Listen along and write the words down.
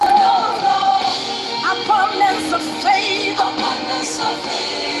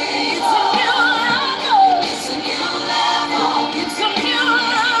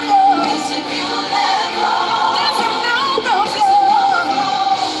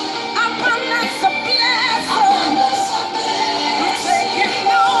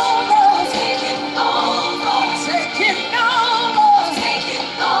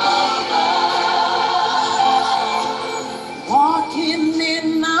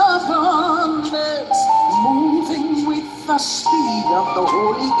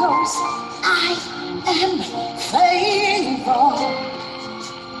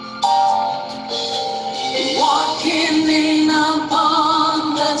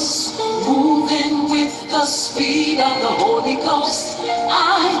the speed of the Holy Ghost.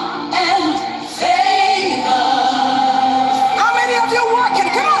 I am favored. How many of you walking?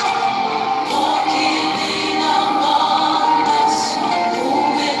 Come on. Walking in abundance,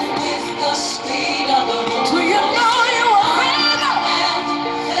 moving with the speed of the Holy Ghost. Do you know you are favored? I am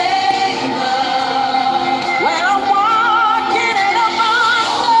favored. When I'm walking in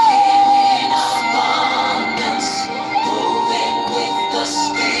abundance, moving with the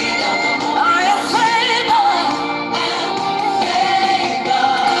speed of the Holy Ghost. I am favored.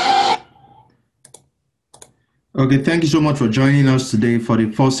 Okay, thank you so much for joining us today for the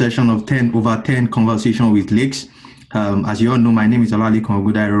first session of 10 over 10 Conversation with Lakes. As you all know, my name is Olali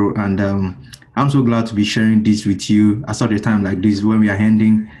Kongudairo, and I'm so glad to be sharing this with you at such a time like this when we are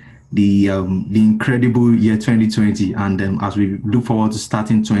ending the incredible year 2020, and as we look forward to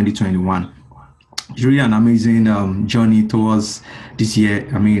starting 2021. It's really an amazing journey towards this year.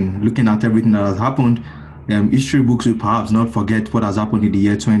 I mean, looking at everything that has happened, history books will perhaps not forget what has happened in the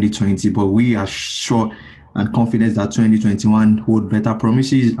year 2020, but we are sure and confident that 2021 hold better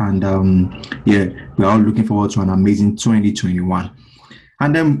promises. And yeah, we're all looking forward to an amazing 2021.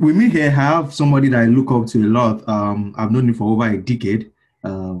 And then with me here, I have somebody that I look up to a lot. I've known him for over a decade.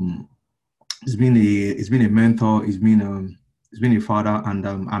 Um, he's been a mentor. He's been a father, and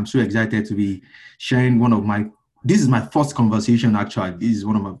I'm so excited to be sharing one of my. This is my first conversation. Actually, this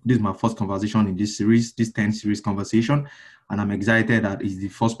is my first conversation in this series, this 10 series conversation, and I'm excited that he's the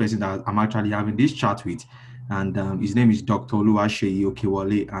first person that I'm actually having this chat with, and his name is Dr. Oluwaseyi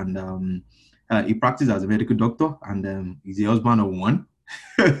Okewale, and he practices as a medical doctor, and he's the husband of one,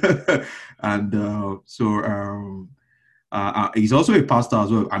 and he's also a pastor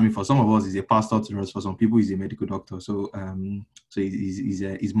as well. I mean, for some of us, he's a pastor to us. For some people, he's a medical doctor. So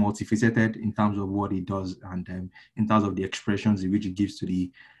he's multifaceted in terms of what he does and in terms of the expressions in which he gives to the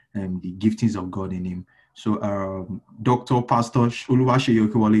giftings of God in him. So, Dr. Pastor Oluwaseyi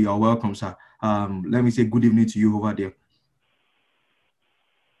Okewale, you're welcome, sir. Let me say good evening to you over there.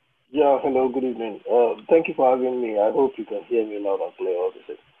 Yeah, hello, good evening. Thank you for having me. I hope you can hear me loud and clear,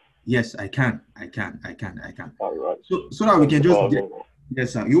 obviously. Yes, I can. All right. So that we can just get,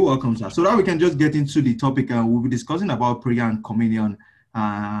 yes, sir. You're welcome, sir. So that we can just get into the topic, and we'll be discussing about prayer and communion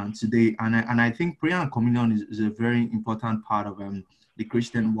today. And I think prayer and communion is a very important part of the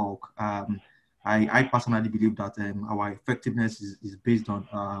Christian walk. I personally believe that our effectiveness is based on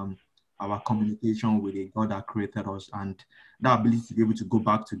our communication with the God that created us, and that ability to be able to go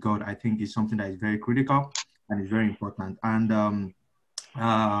back to God, I think, is something that is very critical and is very important. And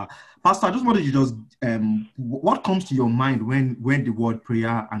Pastor, I just wanted you to just what comes to your mind when the word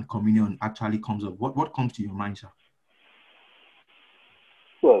prayer and communion actually comes up? What comes to your mind, sir?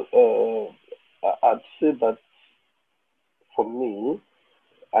 Well, I'd say that for me,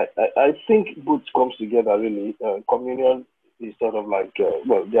 I think both comes together really. Communion is sort of like,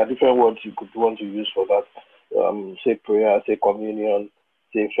 well, there are different words you could want to use for that. Say prayer, say communion,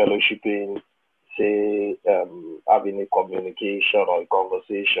 say fellowshipping, say having a communication or a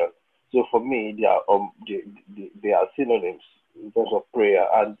conversation. So for me, they are synonyms in terms of prayer.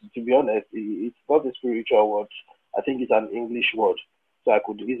 And to be honest, it's not a spiritual word. I think it's an English word. So I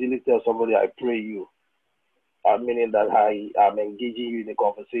could easily tell somebody, I pray you. Meaning that I am engaging you in a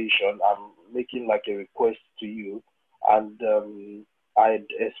conversation. I'm making like a request to you. And I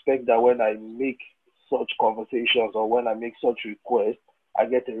expect that when I make such conversations or when I make such requests, I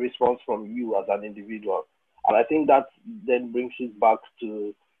get a response from you as an individual. And I think that then brings it back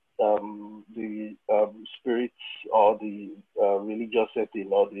to the spirit or the religious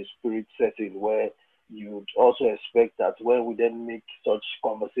setting or the spirit setting where you'd also expect that when we then make such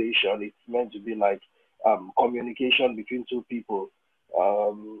conversation, it's meant to be like communication between two people.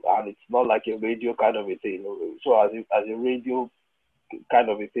 And it's not like a radio kind of a thing. So as a radio kind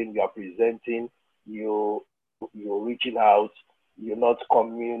of a thing you are presenting, you're reaching out, you're not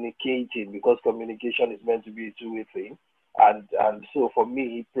communicating because communication is meant to be a two-way thing. And so for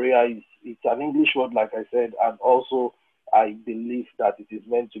me, prayer is it's an English word, like I said, and also I believe that it is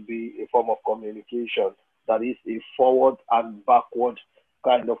meant to be a form of communication that is a forward and backward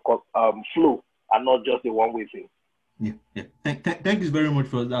kind of flow and not just a one-way thing. Yeah. Thank you very much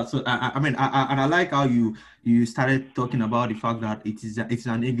for that. So I mean, I like how you started talking about the fact that it's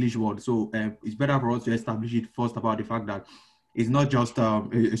an English word. So it's better for us to establish it first about the fact that it's not just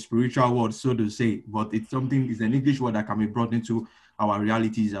a spiritual word, so to say, but it's an English word that can be brought into our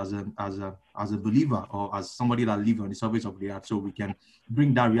realities as a believer or as somebody that lives on the surface of the earth. So we can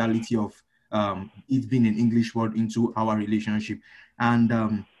bring that reality of it being an English word into our relationship.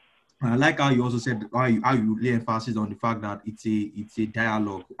 And I like how you also said how you lay emphasis on the fact that it's a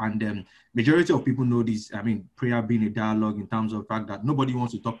dialogue, and majority of people know this. I mean, prayer being a dialogue in terms of the fact that nobody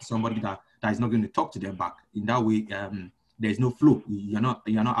wants to talk to somebody that is not going to talk to them back. In that way, there's no flow. You're not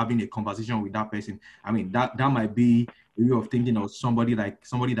having a conversation with that person. I mean, that might be a way of thinking of somebody that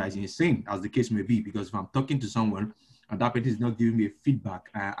is insane, as the case may be. Because if I'm talking to someone and that person is not giving me a feedback,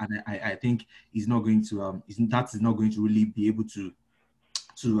 and I think is not going to that is not going to really be able to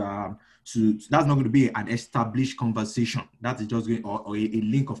that's not going to be an established conversation. That is just going or a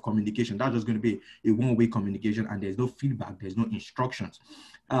link of communication. That's just going to be a one-way communication, and there's no feedback, there's no instructions.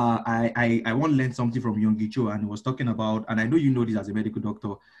 I want to learn something from Yonggi Cho, and he was talking about, and I know you know this as a medical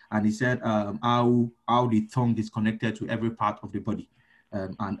doctor, and he said how the tongue is connected to every part of the body,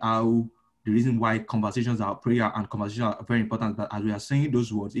 and how the reason why conversations are prayer and conversations are very important. But as we are saying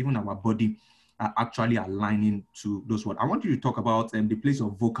those words, even our body are actually aligning to those words. I want you to talk about the place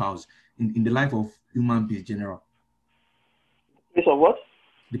of vocals in the life of human beings in general. Place of what?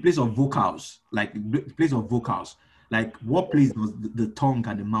 The place of vocals, like the place of vocals. Like what place does the tongue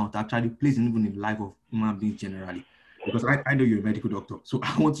and the mouth actually plays even in the life of human beings generally? Because I know you're a medical doctor. So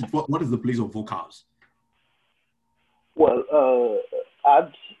I want to, what is the place of vocals? Well,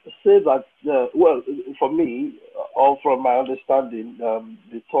 I'd say that, well, for me, or from my understanding,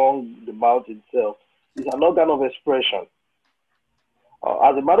 the tongue, the mouth itself, is an organ of expression.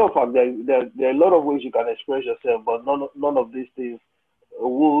 As a matter of fact, there are a lot of ways you can express yourself, but none of these things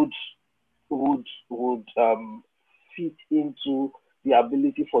would fit into the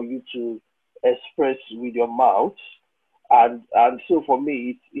ability for you to express with your mouth. And so for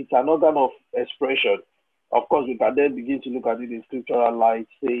me, it's an organ of expression. Of course, we can then begin to look at it in scriptural light,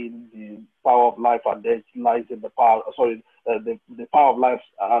 saying the power of life and death lies in the power. Sorry, the power of life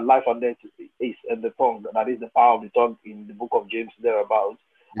and death is in the tongue. That is the power of the tongue in the book of James thereabouts.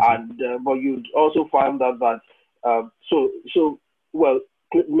 Yes, And but you'd also find that well,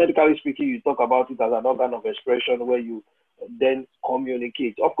 medically speaking, you talk about it as an organ of expression where you then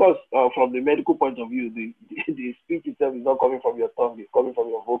communicate. Of course, from the medical point of view, the speech itself is not coming from your tongue; it's coming from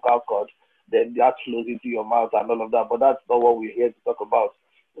your vocal cord. Then that flows into your mouth and all of that. But that's not what we're here to talk about.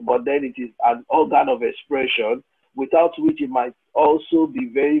 But then it is an organ of expression without which it might also be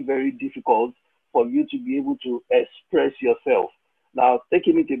very, very difficult for you to be able to express yourself. Now,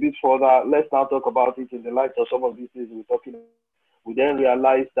 taking it a bit further, let's now talk about it in the light of some of these things we're talking about. We then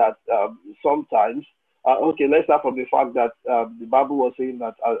realize that sometimes, okay, let's start from the fact that the Bible was saying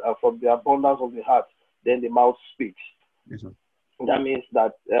that from the abundance of the heart, then the mouth speaks. yes, sir. That means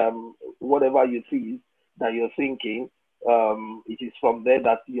that whatever you see that you're thinking, it is from there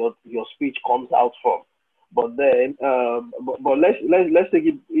that your speech comes out from. But then, but let's take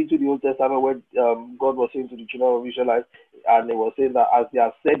it into the Old Testament where God was saying to the children of Israel, and He was saying that as they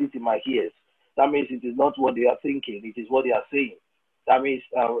have said it in my ears, that means it is not what they are thinking; it is what they are saying. That means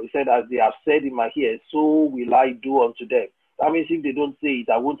He said, as they have said in my ears, so will I do unto them. That means if they don't say it,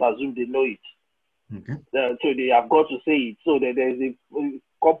 I won't assume they know it. Okay. So they have got to say it. So there is a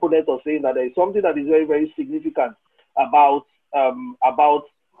component of saying that there is something that is very, very significant about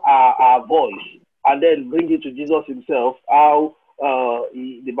our voice, and then bring it to Jesus Himself. How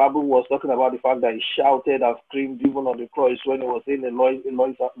the Bible was talking about the fact that He shouted and screamed even on the cross when He was saying, "Eloi,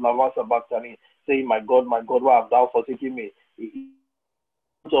 Eloi, lama sabachthani," saying, my God, why have Thou forsaken me?"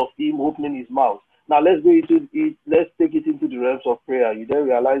 Of Him opening His mouth. Now let's go into it. Let's take it into the realms of prayer. You then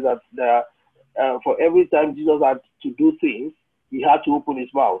realize that there. For every time Jesus had to do things, He had to open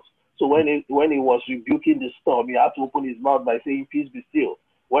His mouth. So when he was rebuking the storm, He had to open His mouth by saying, "Peace be still."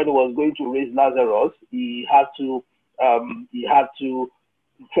 When He was going to raise Lazarus, He had to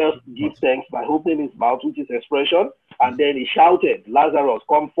first give thanks by opening His mouth, which is expression, and then He shouted, "Lazarus,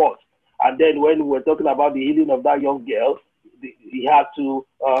 come forth." And then when we were talking about the healing of that young girl, He had to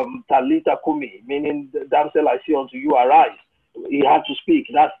Talita Kumi, meaning, "Damsel, I say unto you, arise." He had to speak.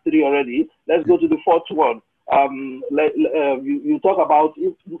 That's 3 already. Let's go to the 4th one. You talk about,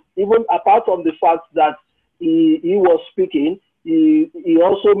 even apart from the fact that he was speaking, he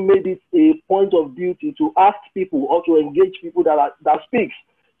also made it a point of duty to ask people or to engage people that speaks.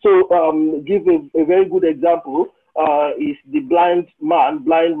 So give a very good example is the blind man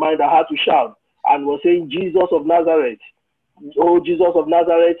that had to shout and was saying, "Jesus of Nazareth, oh Jesus of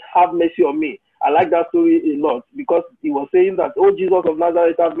Nazareth, have mercy on me." I like that story a lot because he was saying that, "Oh Jesus of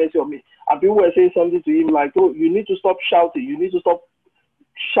Nazareth, have mercy on me." And people were saying something to him like, "Oh, you need to stop shouting. You need to stop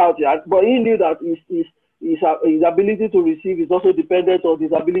shouting." But he knew that his ability to receive is also dependent on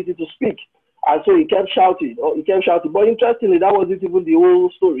his ability to speak. And so he kept shouting. But interestingly, that wasn't even the whole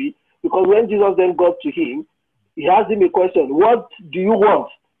story, because when Jesus then got to him, He asked him a question: "What do you want?"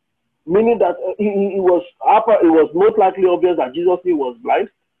 meaning that it was most likely obvious that Jesus knew he was blind.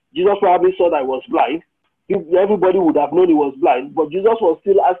 Jesus probably saw that he was blind. Everybody would have known he was blind, but Jesus was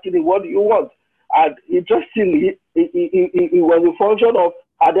still asking him, "What do you want?" And interestingly, it was a function of,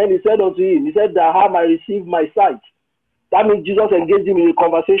 and then he said unto him, he said, "That I might receive my sight." That means Jesus engaged him in a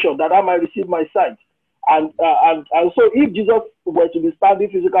conversation, that I might receive my sight. And so if Jesus were to be standing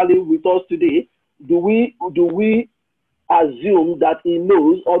physically with us today, do we assume that he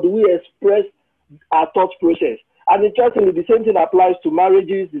knows, or do we express our thought process? And interestingly, the same thing applies to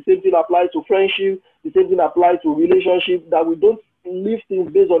marriages, the same thing applies to friendship, the same thing applies to relationships, that we don't live things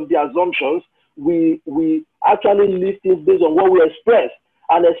based on the assumptions. We actually live things based on what we express.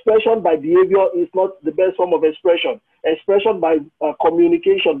 And expression by behavior is not the best form of expression. Expression by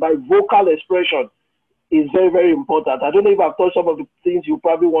communication, by vocal expression, is very, very important. I don't know if I've touched some of the things you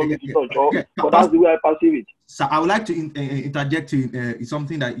probably want me to touch on, but that's the way I perceive it. So I would like to interject to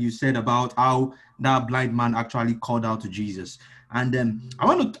something that you said about how that blind man actually called out to Jesus. And I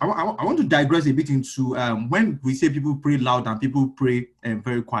want to digress a bit into when we say people pray loud and people pray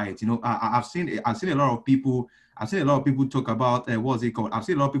very quiet. You know, I've seen a lot of people. I've seen a lot of people talk about what's it called? I've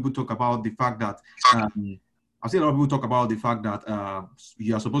seen a lot of people talk about the fact that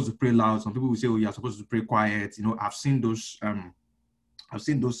you are supposed to pray loud. Some people will say, "Oh, you are supposed to pray quiet." You know, I've seen those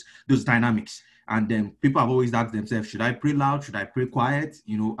dynamics, and then people have always asked themselves, "Should I pray loud? Should I pray quiet?"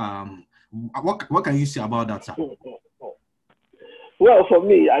 You know, what can you say about that, sir? Well, for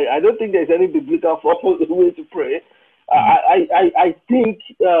me, I don't think there's any biblical way to pray. I think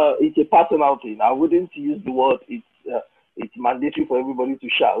it's a personal thing. I wouldn't use the word it's mandatory for everybody to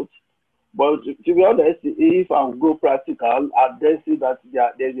shout. But to be honest, if I go practical, I'd then see that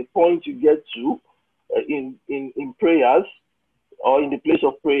there's a point you get to in prayers or in the place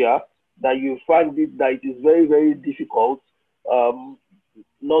of prayer that you find that it is very, very difficult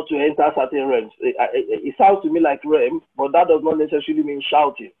not to enter certain realms. It sounds to me like realm, but that does not necessarily mean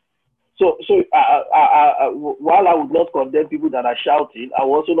shouting. So while I would not condemn people that are shouting, I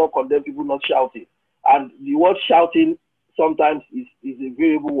will also not condemn people not shouting. And the word shouting sometimes is a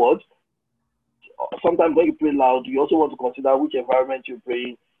variable word. Sometimes when you pray loud, you also want to consider which environment you're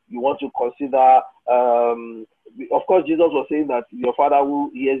praying. You want to consider, of course, Jesus was saying that your Father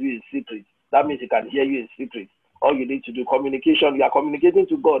who hears you in secret, that means he can hear you in secret. All you need to do, communication, you are communicating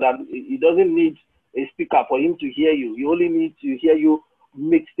to God, and he doesn't need a speaker for him to hear you. You only need to hear you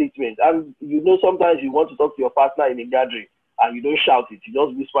make statements. And you know, sometimes you want to talk to your partner in a gathering, and you don't shout it. You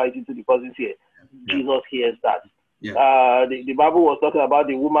just whisper it into the person's ear. Yeah. Jesus hears that. Yeah. The Bible was talking about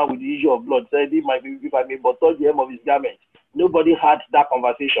the woman with the issue of blood. Said, if I may but touch the hem of his garment. Nobody had that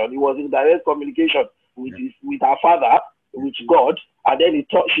conversation. It was in direct communication with her Father, with God. And then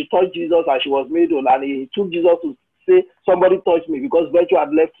she touched Jesus and she was made whole. And he took Jesus to say, somebody touched me, because virtue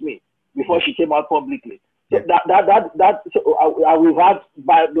had left me before she came out publicly. So we've had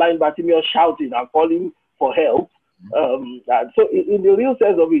blind Bartimaeus shouting and calling for help. So in the real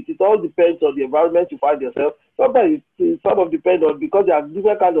sense of it, it all depends on the environment you find yourself. Sometimes it sort of depends on, because there are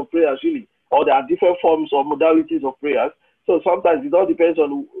different kinds of prayers really, or there are different forms or modalities of prayers. So sometimes it all depends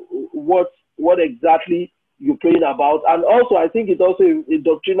on what exactly you're praying about. And also, I think it's also a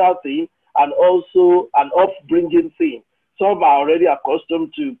doctrinal thing and also an upbringing thing. Some are already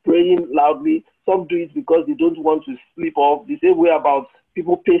accustomed to praying loudly. Some do it because they don't want to slip off. The same way about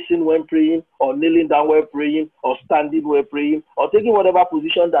people pacing when praying, or kneeling down when praying, or standing when praying, or taking whatever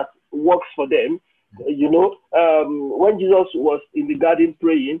position that works for them. You know, when Jesus was in the garden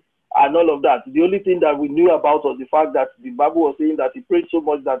praying and all of that, the only thing that we knew about was the fact that the Bible was saying that he prayed so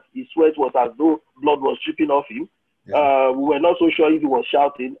much that his sweat was as though blood was dripping off him. Yeah. We were not so sure if he was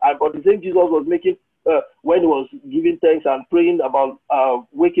shouting. But the same Jesus was making when he was giving thanks and praying about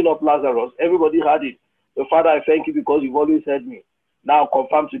waking up Lazarus, everybody heard it. So, Father, I thank you because you've always heard me. Now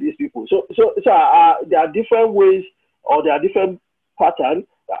confirm to these people. So there are different ways, or there are different patterns.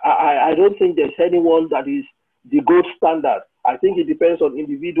 I don't think there's anyone that is the gold standard. I think it depends on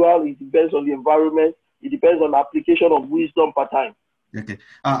individual, it depends on the environment, it depends on application of wisdom per time. Okay.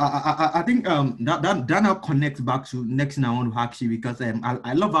 I think that now connects back to next thing I want to ask you, because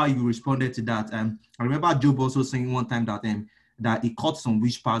I love how you responded to that. I remember Job also saying one time that he caught some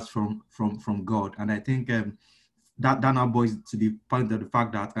whispers from God, and I think that now boils to the point of the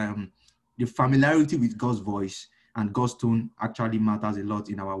fact that the familiarity with God's voice and God's tone actually matters a lot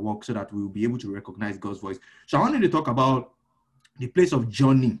in our work, so that we will be able to recognize God's voice. So I wanted to talk about the place of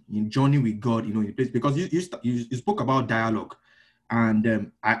journey with God, you know, in the place, because you spoke about dialogue,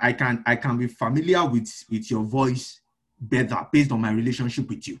 and I can be familiar with your voice better based on my relationship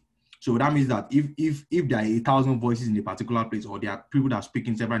with you. So that means that if there are 1,000 voices in a particular place, or there are people that are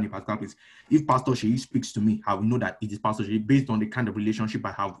speaking several in a particular place, if Pastor Sheyi speaks to me, I will know that it is Pastor Sheyi based on the kind of relationship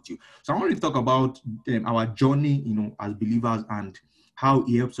I have with you. So I want to talk about our journey, as believers, and how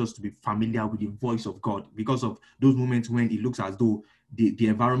it helps us to be familiar with the voice of God, because of those moments when it looks as though the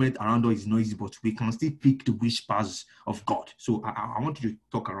environment around us is noisy, but we can still pick the whispers of God. So I want you to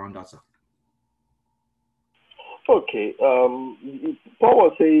talk around that, sir. Okay. Paul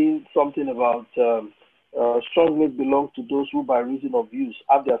was saying something about strongly belong to those who by reason of use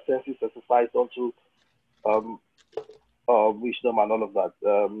have their senses exercised unto um, wisdom and all of that,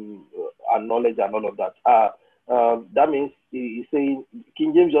 and knowledge and all of that. That means he's saying,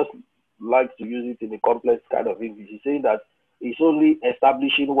 King James just likes to use it in a complex kind of English. He's saying that it's only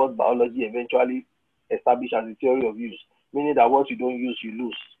establishing what biology eventually established as a theory of use, meaning that what you don't use, you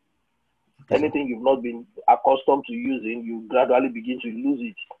lose. Anything you've not been accustomed to using, you gradually begin to lose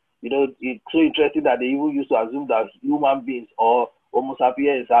it. It's so interesting that they even used to assume that human beings or Homo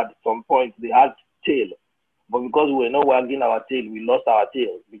sapiens at some point they had tail, but because we were not wagging our tail, we lost our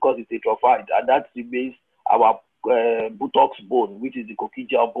tail because it's atrophied, and that remains our buttocks bone, which is the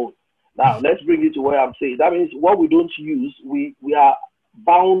coccygeal bone. Now let's bring it to what I'm saying. That means what we don't use, we are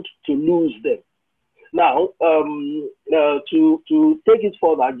bound to lose them. Now, to take it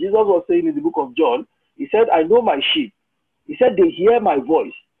further, Jesus was saying in the book of John, he said, I know my sheep. He said, they hear my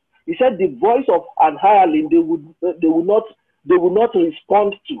voice. He said, the voice of an hireling, they will not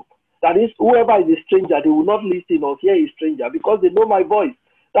respond to. That is, whoever is a stranger, they will not listen or hear a stranger because they know my voice.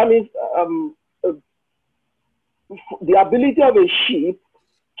 That means the ability of a sheep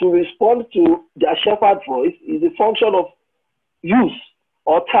to respond to their shepherd's voice is a function of use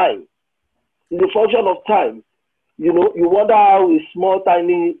or time. It's a function of time. You wonder how a small,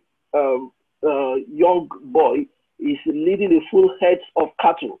 tiny, young boy is leading a full herd of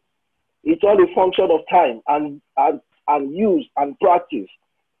cattle. It's all a function of time and use and practice.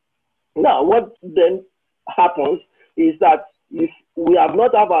 Now, what then happens is that if we have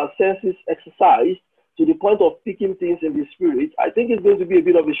not have our senses exercised to the point of picking things in the spirit, I think it's going to be a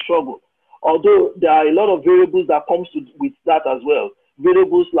bit of a struggle. Although there are a lot of variables that comes with that as well.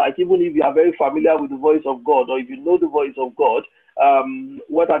 Variables like, even if you are very familiar with the voice of God, or if you know the voice of God,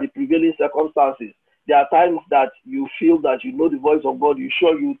 what are the prevailing circumstances? There are times that you feel that you know the voice of God, you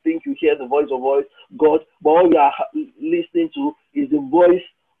think you hear the voice of God, but all you are listening to is the voice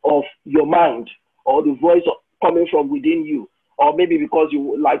of your mind, or the voice coming from within you. Or maybe because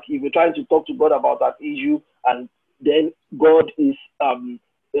if you're trying to talk to God about that issue, and then God is,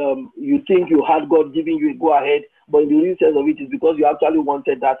 you think you had God giving you a go ahead, but in the real sense of it is because you actually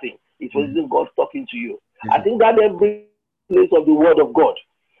wanted that thing. It wasn't God talking to you. I think that then brings place of the word of God.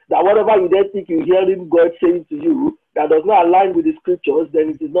 That whatever you then think you're hearing God saying to you that does not align with the scriptures, then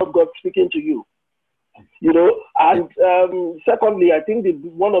it is not God speaking to you. And secondly, I think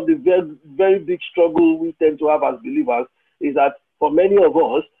one of the very, very big struggle we tend to have as believers is that for many of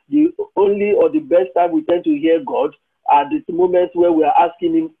us, the only or the best time we tend to hear God are the moments where we are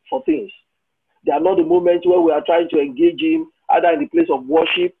asking Him for things. They are not the moments where we are trying to engage Him, either in the place of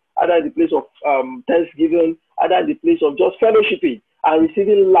worship, either in the place of thanksgiving, either in the place of just fellowshipping and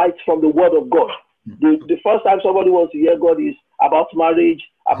receiving light from the Word of God. The first time somebody wants to hear God is about marriage,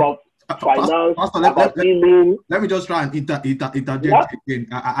 about finance, Pastor, about healing. Let me just try and interject again.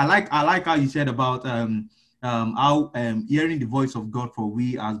 I like how you said about how hearing the voice of God for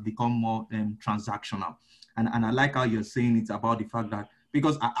we has become more transactional, and I like how you're saying it's about the fact that,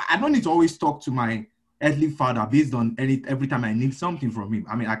 because I don't need to always talk to my earthly father based on every time I need something from him.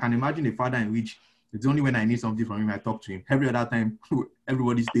 I mean, I can imagine a father in which it's only when I need something from him I talk to him. Every other time,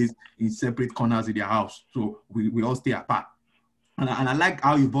 everybody stays in separate corners in their house, so we all stay apart. And I like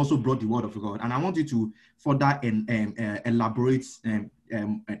how you've also brought the word of God. And I want you to further elaborate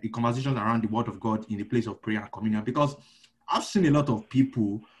the conversation around the word of God in the place of prayer and communion, because I've seen a lot of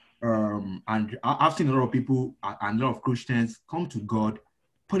people and I've seen a lot of people and a lot of Christians come to God,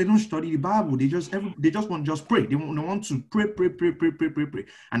 but they don't study the Bible. They just want to just pray. They want to pray.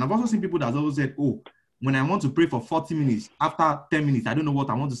 And I've also seen people that always said, oh, when I want to pray for 40 minutes, after 10 minutes, I don't know what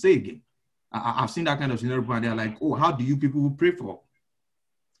I want to say again. I've seen that kind of scenario, and they're like, oh, how do you people pray for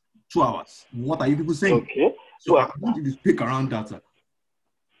 2 hours? What are you people saying? Okay. So I want you to speak around that, sir.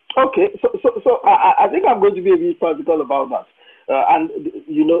 Okay. So I think I'm going to be a bit practical about that. And,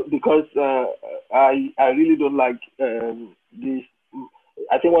 because I really don't like this.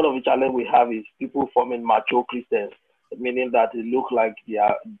 I think one of the challenges we have is people forming mature Christians, meaning that they look like they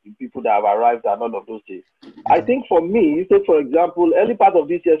are people that have arrived and all of those things. I think for me, say for example, early part of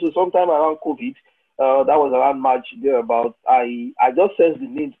this year, so sometime around COVID, that was around March, thereabouts, I just sensed the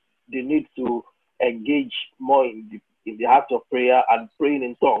need the need to engage more in the act of prayer and praying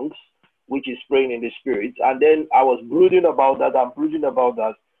in tongues, which is praying in the spirit. And then I was brooding about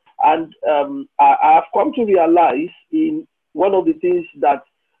that. And I have come to realize in one of the things that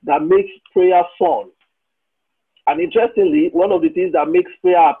makes prayer fun. And interestingly, one of the things that makes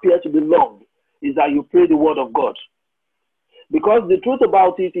prayer appear to be long is that you pray the word of God. Because the truth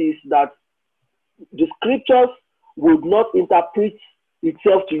about it is that the scriptures would not interpret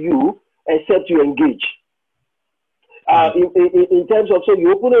itself to you except you engage. In terms of, so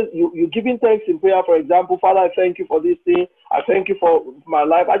you open it, you giving thanks in prayer, for example, Father, I thank you for this thing. I thank you for my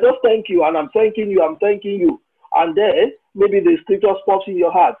life. I just thank you, and I'm thanking you. And then maybe the scripture pops in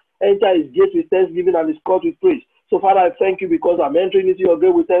your heart. Enter his gate with thanksgiving and his court with praise. So Father, I thank you because I'm entering into your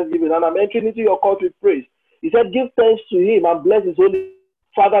gate with thanksgiving and I'm entering into your court with praise. He said, give thanks to him and bless his holy.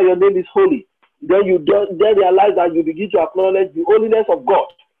 Father, your name is holy. Then you then realize that you begin to acknowledge the holiness of God.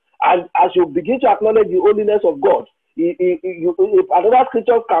 And as you begin to acknowledge the holiness of God, if another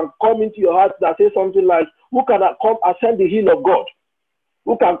scripture can come into your heart that says something like, who can come ascend the hill of God?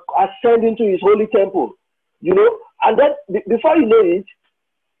 Who can ascend into his holy temple? You know, and then before you know it,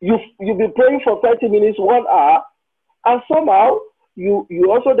 you've been praying for 30 minutes, 1 hour, and somehow you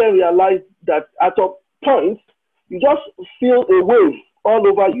also then realize that at a point, you just feel a wave all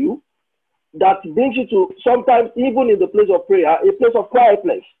over you that brings you to sometimes, even in the place of prayer, a place of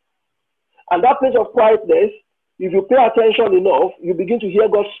quietness. And that place of quietness, if you pay attention enough, you begin to hear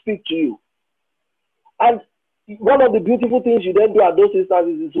God speak to you. And one of the beautiful things you then do at those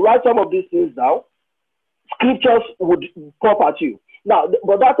instances is to write some of these things down. Scriptures would pop at you. Now,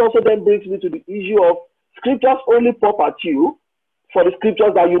 but that also then brings me to the issue of scriptures only pop at you for the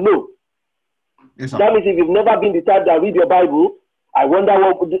scriptures that you know. Yes, that means if you've never been the type that read your Bible, I wonder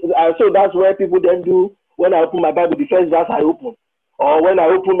what, so that's where people then do, when I open my Bible, the first verse I open. Or when I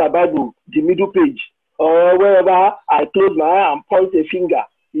open my Bible, the middle page. Or wherever I close my eye and point a finger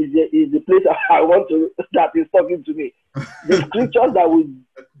is the place I want to, that is talking to me. The scriptures that will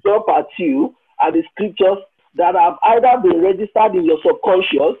jump at you are the scriptures that have either been registered in your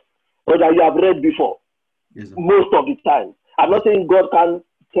subconscious or that you have read before. Yes, most of the time. I'm not saying God can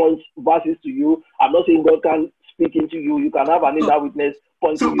point verses to you. I'm not saying God can speak into you. You can have an inner witness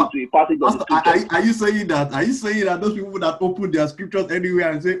pointing you to a passage of the scripture. Are you saying that those people that open their scriptures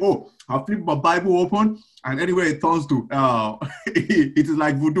anywhere and say, oh, I flip my Bible open and anywhere it turns to, it is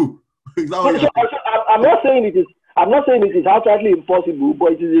like voodoo? Is that what I'm not saying it is. I'm not saying it is outrightly impossible,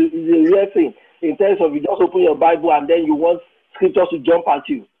 but it is a real thing in terms of you just open your Bible and then you want scriptures to jump at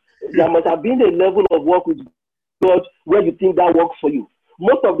you. There must have been a level of work with God where you think that works for you.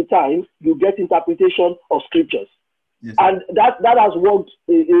 Most of the time, you get interpretation of scriptures. Yes, and that has worked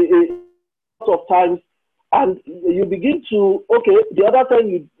a lot of times. And you begin to, okay, the other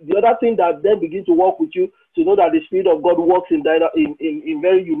thing that then begins to work with you to know that the Spirit of God works in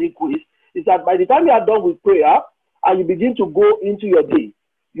very unique ways is that by the time you are done with prayer and you begin to go into your day,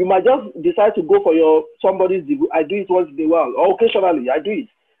 you might just decide to go for somebody's, I do it once in a while, or occasionally I do it,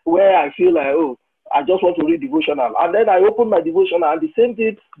 where I feel like, oh, I just want to read devotional. And then I open my devotional and the same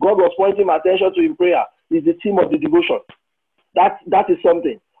thing God was pointing my attention to in prayer is the theme of the devotion. That is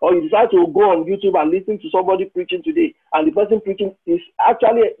something. Or you decide to go on YouTube and listen to somebody preaching today, and the person preaching is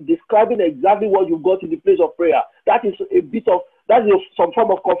actually describing exactly what you got in the place of prayer. That is some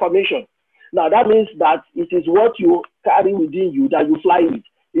form of confirmation. Now that means that it is what you carry within you that you fly with.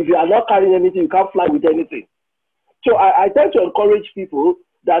 If you are not carrying anything, you can't fly with anything. So I tend to encourage people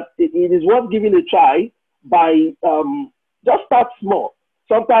that it is worth giving a try by just start small.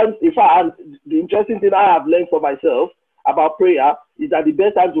 Sometimes, the interesting thing I have learned for myself about prayer is that the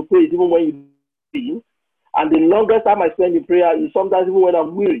best time to pray is even when you're praying, and the longest time I spend in prayer is sometimes even when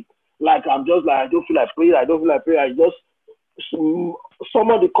I'm weary. Like I'm just like, I don't feel like prayer. I just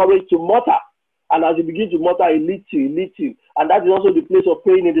summon the courage to mutter, and as you begin to mutter, it leads you, and that is also the place of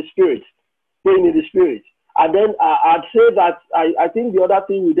praying in the spirit. And then I'd say that I think the other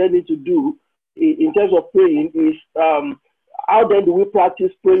thing we then need to do in terms of praying is how then do we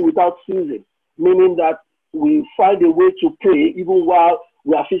practice praying without ceasing? Meaning that we find a way to pray even while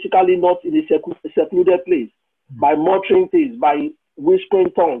we are physically not in a secluded place, by muttering things, by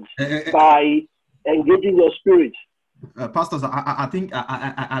whispering tongues, by engaging your spirit. Pastors, I think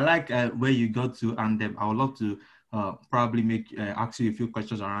I like where you got to, and I would love to probably ask you a few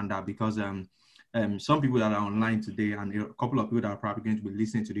questions around that, because some people that are online today and a couple of people that are probably going to be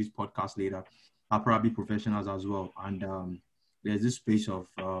listening to this podcast later are probably professionals as well. And there's this space of,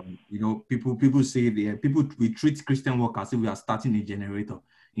 people say we treat Christian work as if we are starting a generator,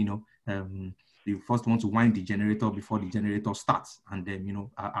 you first want to wind the generator before the generator starts, and then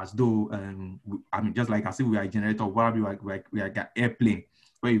as though just like as if we are a generator, probably we are an airplane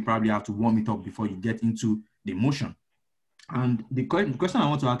where you probably have to warm it up before you get into the motion. And the question I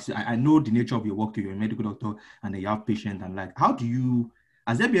want to ask you, I know the nature of your work. You're a medical doctor and then you have patients, and like, how do you,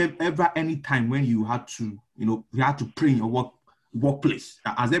 has there been ever any time when you had to, you had to pray in your workplace?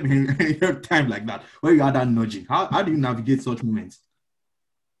 Has there been any time like that where you had that nudging? How do you navigate such moments?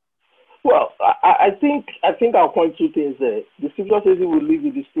 Well, I think I'll point two things there. The scripture says we will live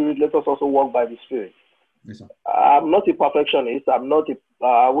with the Spirit. Let us also walk by the Spirit. Yes, sir. I'm not a perfectionist. I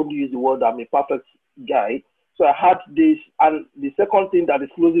wouldn't use the word I'm a perfect guy. So I had this, and the second thing that is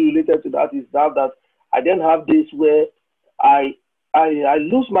closely related to that is that I then have this where I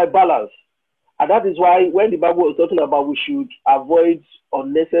lose my balance. And that is why when the Bible was talking about we should avoid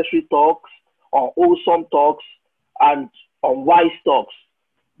unnecessary talks or wholesome talks and unwise talks,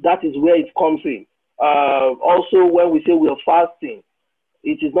 that is where it comes in. Also, when we say we are fasting,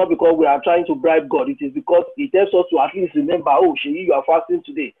 it is not because we are trying to bribe God. It is because it helps us to at least remember, oh, Sheyi, you are fasting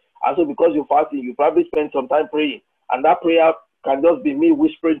today. And so because you're fasting, you probably spend some time praying. And that prayer can just be me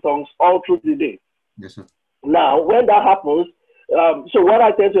whispering tongues all through the day. Yes, sir. Now, when that happens, so what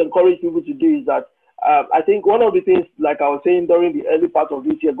I tend to encourage people to do is that I think one of the things, like I was saying during the early part of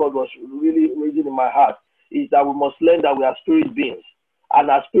this year, God was really raising in my heart, is that we must learn that we are spirit beings. And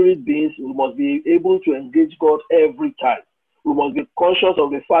as spirit beings, we must be able to engage God every time. We must be conscious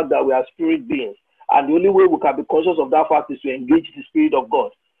of the fact that we are spirit beings. And the only way we can be conscious of that fact is to engage the Spirit of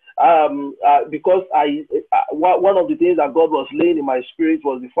God. Because one of the things that God was laying in my spirit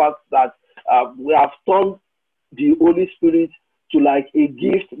was the fact that we have turned the Holy Spirit to like a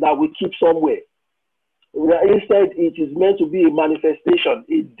gift that we keep somewhere. Instead, it is meant to be a manifestation,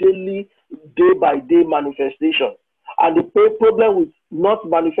 a daily, day-by-day manifestation. And the problem with not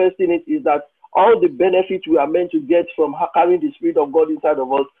manifesting it is that all the benefits we are meant to get from carrying the Spirit of God inside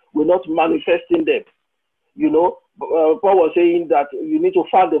of us, we're not manifesting them. Paul was saying that you need to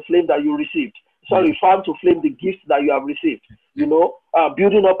fan the flame that you received. Fan to flame the gifts that you have received.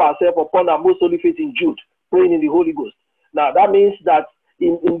 Building up ourselves upon our most holy faith in Jude, praying in the Holy Ghost. Now, that means that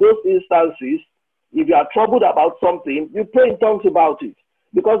in those instances, if you are troubled about something, you pray in tongues about it.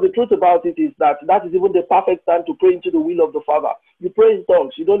 Because the truth about it is that is even the perfect time to pray into the will of the Father. You pray in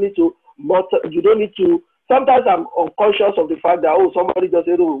tongues. You don't need to. Sometimes I'm unconscious of the fact that, somebody just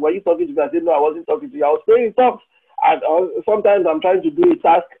said, oh, were you talking to me? I said, no, I wasn't talking to you. I was praying in tongues. And sometimes I'm trying to do a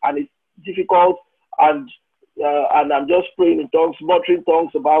task and it's difficult, and I'm just praying in tongues, muttering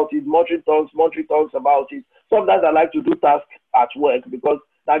tongues about it, muttering tongues about it. Sometimes I like to do tasks at work because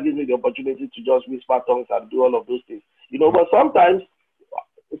that gives me the opportunity to just whisper tongues and do all of those things. But sometimes,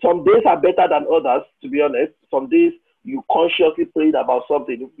 some days are better than others, to be honest. Some days you consciously prayed about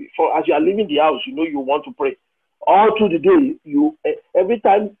something. As you are leaving the house, you want to pray. All through the day, every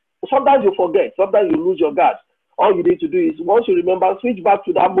time, sometimes you forget, sometimes you lose your guard. All you need to do is, once you remember, switch back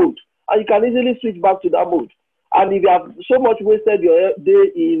to that mode. And you can easily switch back to that mode. And if you have so much wasted your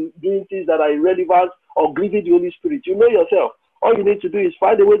day in doing things that are irrelevant or grieving the Holy Spirit, you know yourself. All you need to do is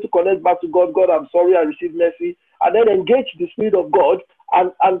find a way to connect back to God. God, I'm sorry, I received mercy. And then engage the Spirit of God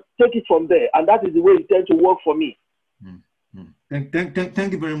and take it from there. And that is the way it tends to work for me.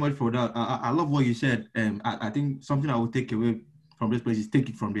 Thank you very much for that. I love what you said. I think something I will take away from this place is take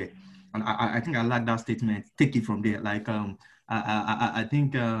it from there. And I think I like that statement. Take it from there. Like I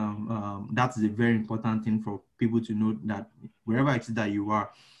think that's a very important thing for people to know, that wherever it is that you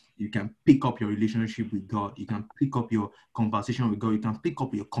are, you can pick up your relationship with God. You can pick up your conversation with God. You can pick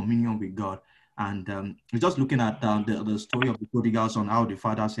up your communion with God. And just looking at the story of the prodigal son, how the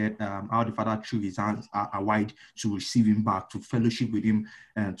father said, how the father threw his hands are wide to receive him back, to fellowship with him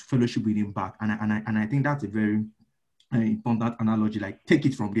back. And I think that's a very important analogy. Like, take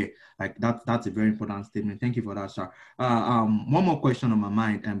it from there. Like that's a very important statement. Thank you for that, sir. One more question on my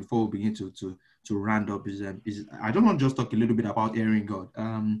mind, and before we begin to round up is I don't want to just talk a little bit about hearing God,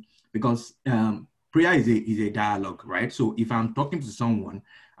 because prayer is a dialogue, right? So if I'm talking to someone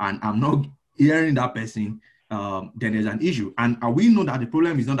and I'm not hearing that person, then there's an issue. And we know that the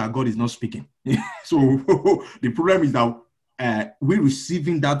problem is not that God is not speaking. So the problem is that we're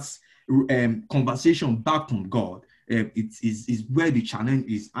receiving that conversation back from God. It is where the challenge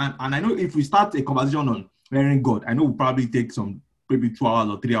is. And I know if we start a conversation on hearing God, I know we'll probably take maybe 2 hours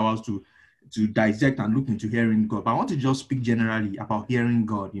or 3 hours to dissect and look into hearing God. But I want to just speak generally about hearing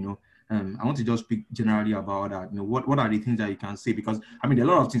God, I want to just speak generally about that. What are the things that you can say? Because, there are a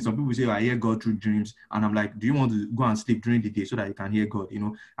lot of things. Some people say, I hear God through dreams. And I'm like, do you want to go and sleep during the day so that you can hear God,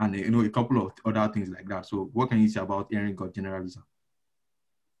 And, a couple of other things like that. So what can you say about hearing God generally, sir?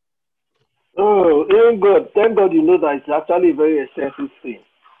 Oh, thank God you know that it's actually a very essential thing.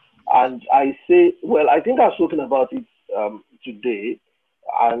 And I say, well, I think I've spoken about it today,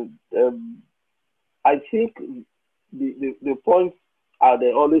 and I think the point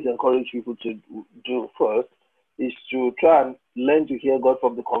they always encourage people to do first is to try and learn to hear God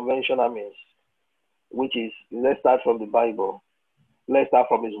from the conventional means, which is let's start from the Bible, let's start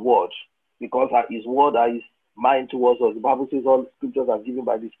from His Word, because His Word are His mind towards us. The Bible says all scriptures are given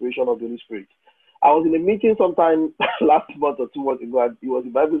by the inspiration of the Holy Spirit. I was in a meeting sometime last month or 2 months ago, and it was a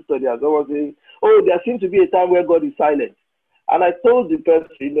Bible study, and someone was saying, "Oh, there seems to be a time where God is silent." And I told the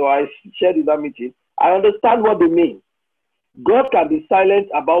person, I shared in that meeting, I understand what they mean. God can be silent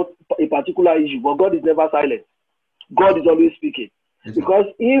about a particular issue, but God is never silent. God is always speaking. Yes, Because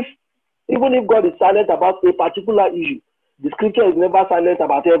even if God is silent about a particular issue, the scripture is never silent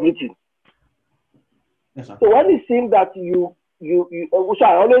about everything. yes, sir. So when it seems that so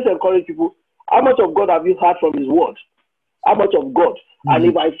I always encourage people, how much of God have you heard from His Word? How much of God? And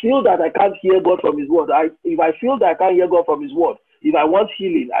if I feel that I can't hear God from His Word, if I feel that I can't hear God from His Word, if I want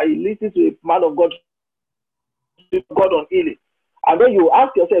healing, I listen to a man of God, God on healing. And then you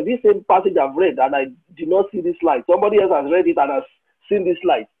ask yourself, this same passage I've read and I did not see this light. Somebody else has read it and has seen this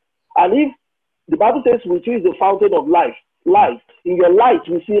light. And if the Bible says, which is the fountain of life, in your light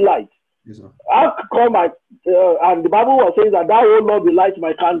we see light. Yes, sir. How come and the Bible was saying that thou, O Lord, will light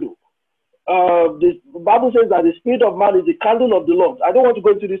my candle. The Bible says that the spirit of man is the candle of the Lord. I don't want to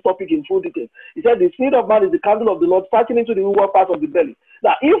go into this topic in full detail. He said the spirit of man is the candle of the Lord, passing into the inward part of the belly.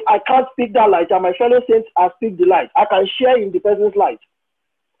 Now, if I can't speak that light and my fellow saints are speak the light, I can share in the person's light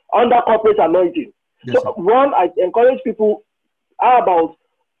under corporate anointing. Yes, So, one, I encourage people about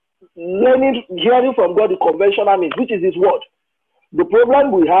learning, hearing from God the conventional means, which is His Word. The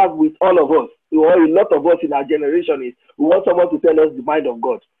problem we have with all of us, or a lot of us in our generation, is we want someone to tell us the mind of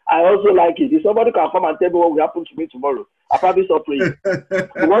God. I also like it. If somebody can come and tell me what will happen to me tomorrow, I probably stop praying.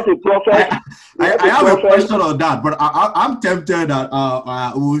 We want a prophet. I have a question on that, but I'm tempted that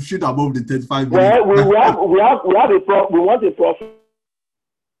we'll shoot above the 35 minutes. Well, we want a prophet.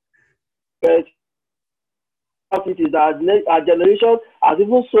 It is our generation has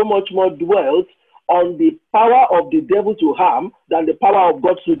even so much more dwelt on the power of the devil to harm than the power of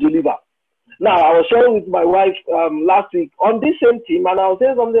God to deliver. Now, I was sharing with my wife last week on this same team, and I was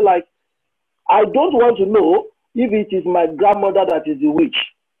saying something like, I don't want to know if it is my grandmother that is the witch.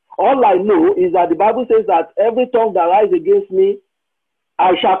 All I know is that the Bible says that every tongue that rises against me,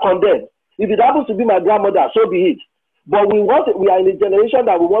 I shall condemn. If it happens to be my grandmother, so be it. But we are in a generation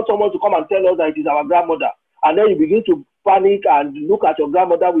that we want someone to come and tell us that it is our grandmother. And then you begin to panic and look at your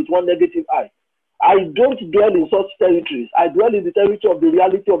grandmother with one negative eye. I don't dwell in such territories. I dwell in the territory of the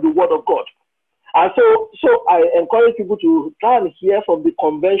reality of the Word of God. And so I encourage people to try and hear from the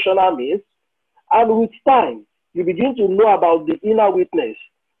conventional means. And with time, you begin to know about the inner witness.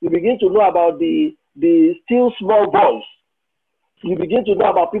 You begin to know about the still small voice. You begin to know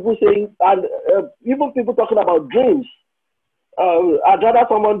about people saying, and even people talking about dreams. I'd rather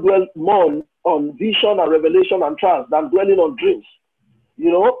someone dwell more on vision and revelation and trance than dwelling on dreams.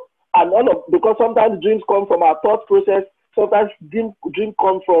 And because sometimes dreams come from our thought process, sometimes dreams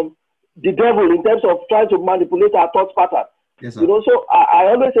come from the devil in terms of trying to manipulate our thought pattern. Yes, sir. So I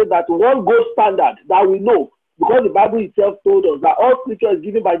always say that one gold standard that we know, because the Bible itself told us that all scripture is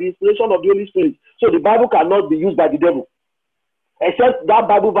given by the inspiration of the Holy Spirit. So the Bible cannot be used by the devil. Except that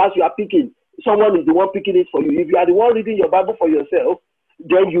Bible verse you are picking, someone is the one picking it for you. If you are the one reading your Bible for yourself,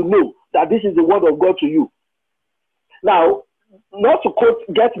 then you know that this is the word of God to you. Now, not to quote,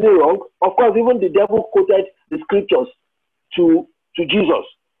 get me wrong, of course, even the devil quoted the scriptures to Jesus.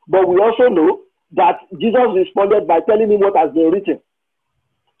 But we also know that Jesus responded by telling him what has been written.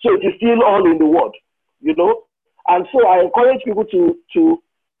 So it is still all in the word, And so I encourage people to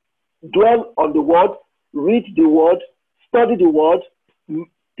dwell on the word, read the word, study the word,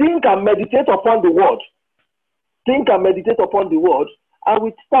 think and meditate upon the word. Think and meditate upon the word, and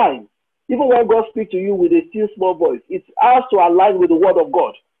with time, even when God speaks to you with a still small voice, it has to align with the word of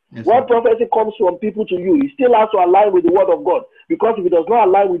God. Yes, when prophecy comes from people to you, it still has to align with the word of God. Because if it does not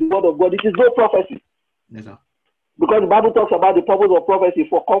align with the word of God, it is no prophecy. Yes, sir. Because the Bible talks about the purpose of prophecy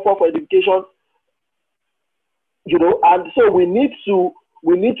for comfort, for education, and so we need to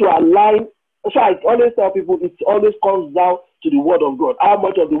align. So I always tell people it always comes down to the word of God. How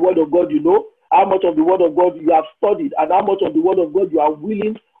much of the word of God you know, how much of the word of God you have studied, and how much of the word of God you are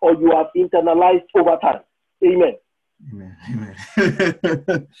willing or you have internalized over time. Amen. Amen.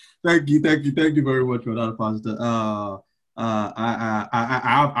 Thank you very much for that, Pastor. I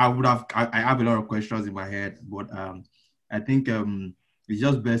have a lot of questions in my head, but I think it's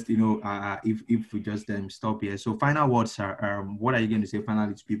just best, if we just stop here. So final words are, what are you going to say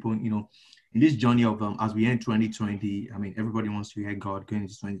finally to people, in this journey of, as we end 2020, I mean, everybody wants to hear God going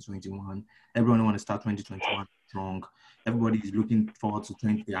into 2021. Everyone wants to start 2021 strong. Everybody is looking forward to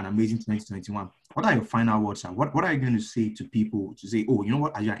an amazing 2021. What are your final words, sir? What are you going to say to people to say, oh, you know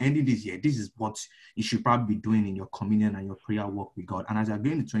what, as you're ending this year, this is what you should probably be doing in your communion and your prayer walk with God. And as you're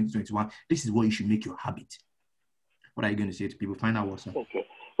going to 2021, this is what you should make your habit. What are you going to say to people? Final words, sir. Okay.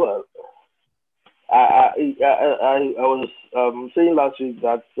 Well, I was saying last week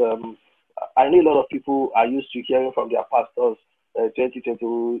that I know a lot of people are used to hearing from their pastors,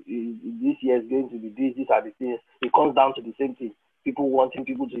 2020, this year is going to be this, these are the things. It comes down to the same thing. People wanting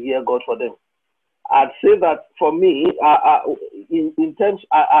people to hear God for them. I'd say that for me, in terms,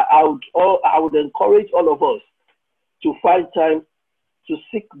 I would encourage all of us to find time to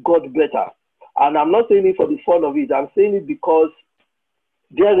seek God better. And I'm not saying it for the fun of it. I'm saying it because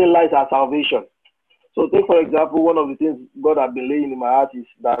therein lies our salvation. So take, for example, one of the things God has been laying in my heart is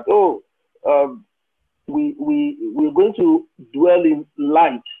that, we're going to dwell in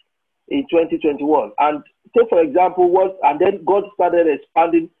light in 2021. And take, for example, and then God started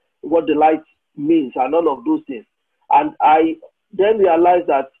expanding what the light means and all of those things. And I then realized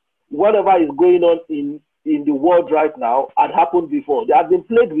that whatever is going on in the world right now had happened before. There had been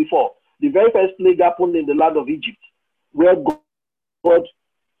plague before. The very first plague happened in the land of Egypt, where God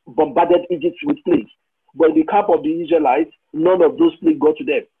bombarded Egypt with plagues. But in the camp of the Israelites, none of those plagues got to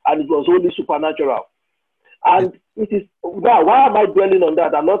them. And it was only supernatural. And it is, now, why am I dwelling on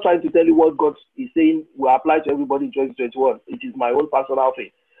that? I'm not trying to tell you what God is saying will apply to everybody in 2021. It is my own personal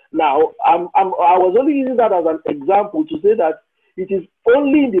faith. Now, I was only using that as an example to say that it is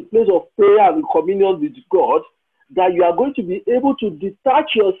only in the place of prayer and communion with God that you are going to be able to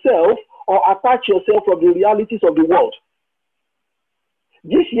detach yourself or attach yourself from the realities of the world.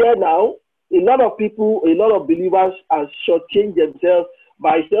 This year now, a lot of people, a lot of believers have shortchanged themselves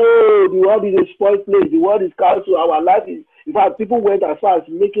by saying, oh, the world is a spoiled place, the world is counsel, our life is, in fact, people went as far as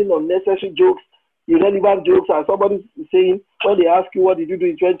making unnecessary jokes, irrelevant jokes, and somebody saying, when they ask you what did you do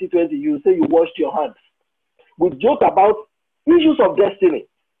in 2020, you say you washed your hands. We joke about issues of destiny.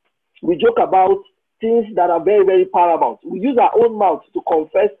 We joke about things that are very, very paramount. We use our own mouth to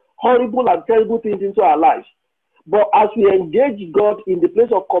confess horrible and terrible things into our lives. But as we engage God in the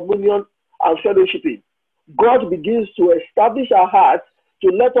place of communion and fellowshipping, God begins to establish our hearts to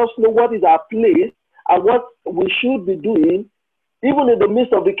let us know what is our place and what we should be doing, even in the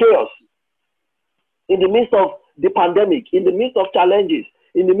midst of the chaos, in the midst of the pandemic, in the midst of challenges,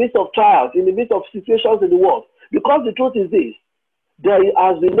 in the midst of trials, in the midst of situations in the world. Because the truth is this, there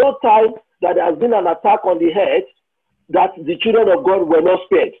has been no time that there has been an attack on the head that the children of God were not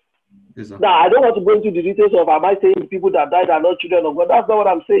spared. Yes, sir. Now, I don't want to go into the details of, am I saying people that died are not children of God? That's not what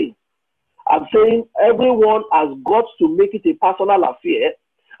I'm saying. I'm saying everyone has got to make it a personal affair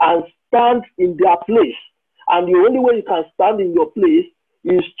and stand in their place. And the only way you can stand in your place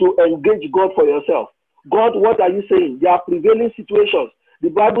is to engage God for yourself. God, what are you saying? There are prevailing situations. The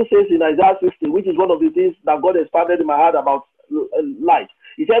Bible says in Isaiah 60, which is one of the things that God expanded in my heart about light.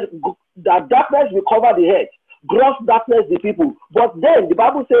 He said that darkness will cover the head, gross darkness the people. But then the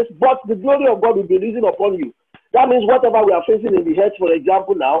Bible says, but the glory of God will be risen upon you. That means whatever we are facing in the head, for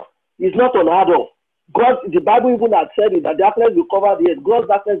example, now, is not unheard of. God, the Bible even had said it, that darkness will cover the head, gross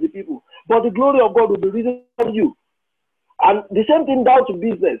darkness the people. But the glory of God will be risen upon you. And the same thing down to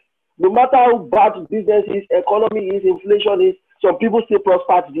business. No matter how bad business is, economy is, inflation is, some people still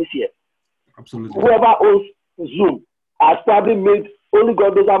prospered this year. Absolutely. Whoever owns Zoom has probably made, only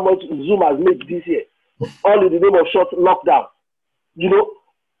God knows how much Zoom has made this year. All in the name of short lockdown. You know,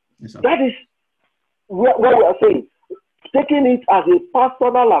 Yes, sir. that is what we are saying. Taking it as a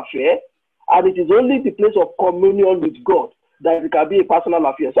personal affair, and it is only the place of communion with God that it can be a personal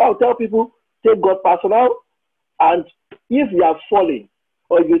affair. So I'll tell people, take God personal, and if you are falling,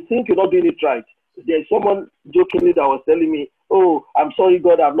 or you think you're not doing it right, there's someone jokingly that was telling me, oh, I'm sorry,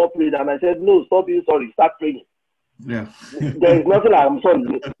 God, I've not prayed. And I said, no, stop being sorry, start praying. Yeah. There is nothing like I'm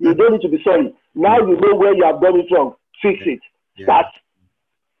sorry. You don't need to be sorry. Now you know where you have done it wrong. Fix it. Start.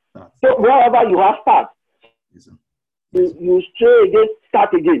 So wherever you have, start. Yes, sir. You stray again,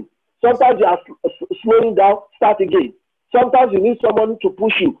 start again. Sometimes you are slowing down, start again. Sometimes you need someone to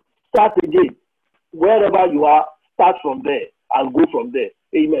push you, start again. Wherever you are, start from there and go from there.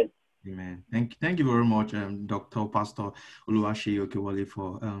 Amen. Amen. Thank you very much, Dr. Pastor Oluwaseyi Okewale,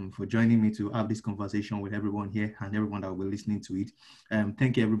 for joining me to have this conversation with everyone here and everyone that will be listening to it.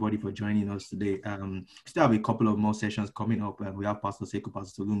 Thank you everybody for joining us today. Still have a couple of more sessions coming up. We have Pastor Sekou,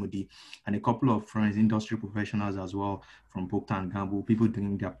 Pastor Lumudi, and a couple of friends, industry professionals as well from Procter and Gamble, people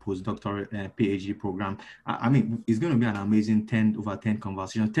doing their postdoctoral PhD program. I mean, it's going to be an amazing 10 over 10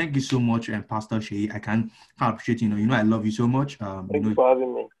 conversation. Thank you so much, Pastor Sheyi. I can't appreciate I love you so much. Thank you for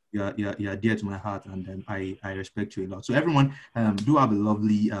having me. You're dear to my heart, and I respect you a lot. So everyone, do have a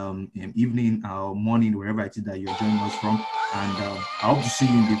lovely evening or morning, wherever it is that you're joining us from. And I hope to see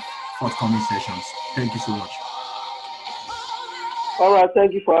you in the forthcoming sessions. Thank you so much. All right.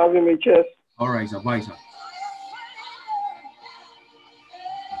 Thank you for having me. Cheers. All right, sir. Bye, sir.